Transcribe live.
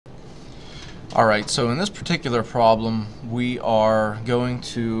Alright, so in this particular problem, we are going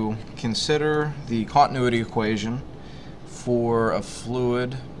to consider the continuity equation for a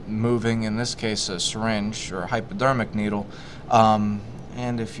fluid moving, in this case, a syringe or a hypodermic needle. And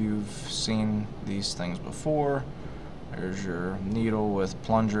if you've seen these things before, there's your needle with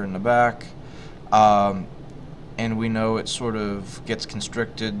plunger in the back. And we know it sort of gets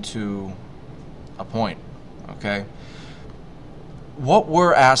constricted to a point, okay? What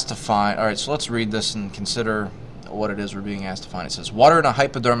we're asked to find, alright, so let's read this and consider what it is we're being asked to find. It says, water in a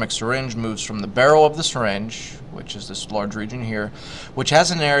hypodermic syringe moves from the barrel of the syringe, which is this large region here, which has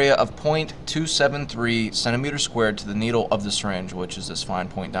an area of 0.273 centimeters squared to the needle of the syringe, which is this fine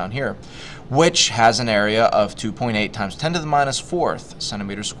point down here, which has an area of 2.8 times 10 to the minus fourth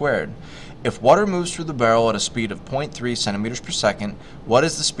centimeters squared. If water moves through the barrel at a speed of 0.3 centimeters per second, what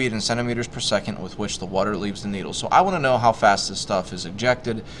is the speed in centimeters per second with which the water leaves the needle? So I want to know how fast this stuff is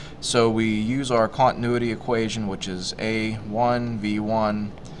ejected. So we use our continuity equation, which is A1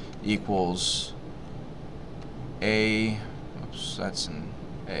 V1 equals that's an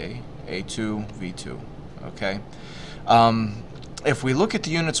A2 V2. Okay. If we look at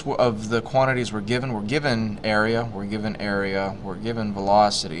the units of the quantities we're given area, we're given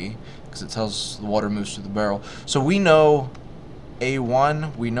velocity, because it tells the water moves through the barrel. So we know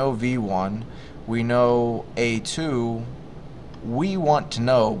A1, we know V1, we know A2. We want to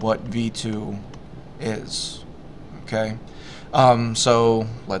know what V2 is. Okay? So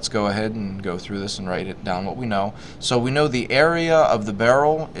let's go ahead and go through this and write it down what we know. So we know the area of the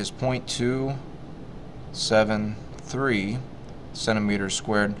barrel is 0.273 centimeters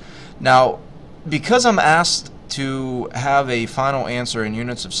squared. Now, because I'm asked to have a final answer in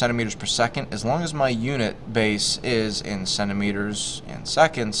units of centimeters per second, as long as my unit base is in centimeters and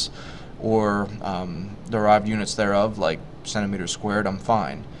seconds, or derived units thereof, like centimeters squared, I'm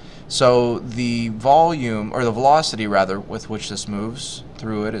fine. So the volume, or the velocity rather, with which this moves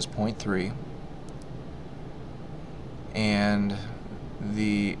through it is 0.3, and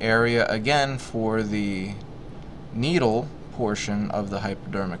the area again for the needle portion of the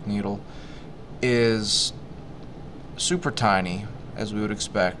hypodermic needle is super tiny, as we would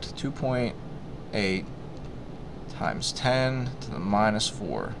expect, 2.8 times 10 to the minus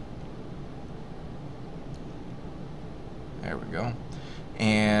 4. There we go.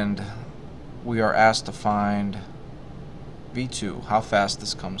 And we are asked to find V2, how fast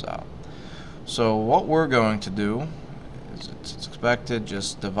this comes out. So what we're going to do is, it's expected,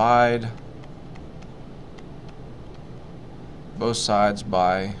 just divide both sides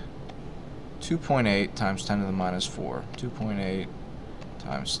by 2.8 times 10 to the minus 4. 2.8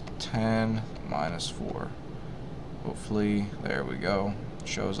 times 10 minus 4. Hopefully, there we go,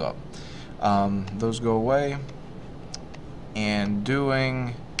 shows up. Those go away, and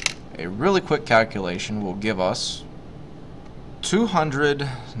doing a really quick calculation will give us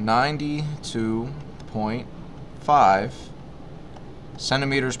 292.5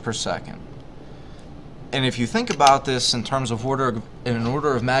 centimeters per second. And if you think about this in terms of in an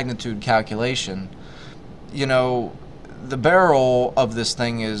order of magnitude calculation, you know, the barrel of this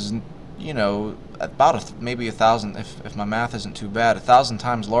thing is, you know, about maybe 1,000, if my math isn't too bad, 1,000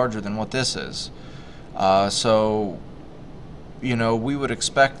 times larger than what this is. So, you know, we would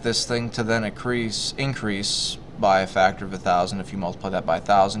expect this thing to then increase by a factor of 1,000. If you multiply that by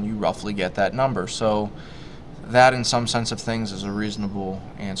 1,000, you roughly get that number. So that, in some sense of things, is a reasonable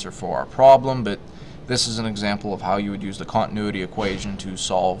answer for our problem, but this is an example of how you would use the continuity equation to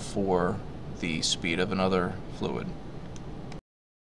solve for the speed of another fluid.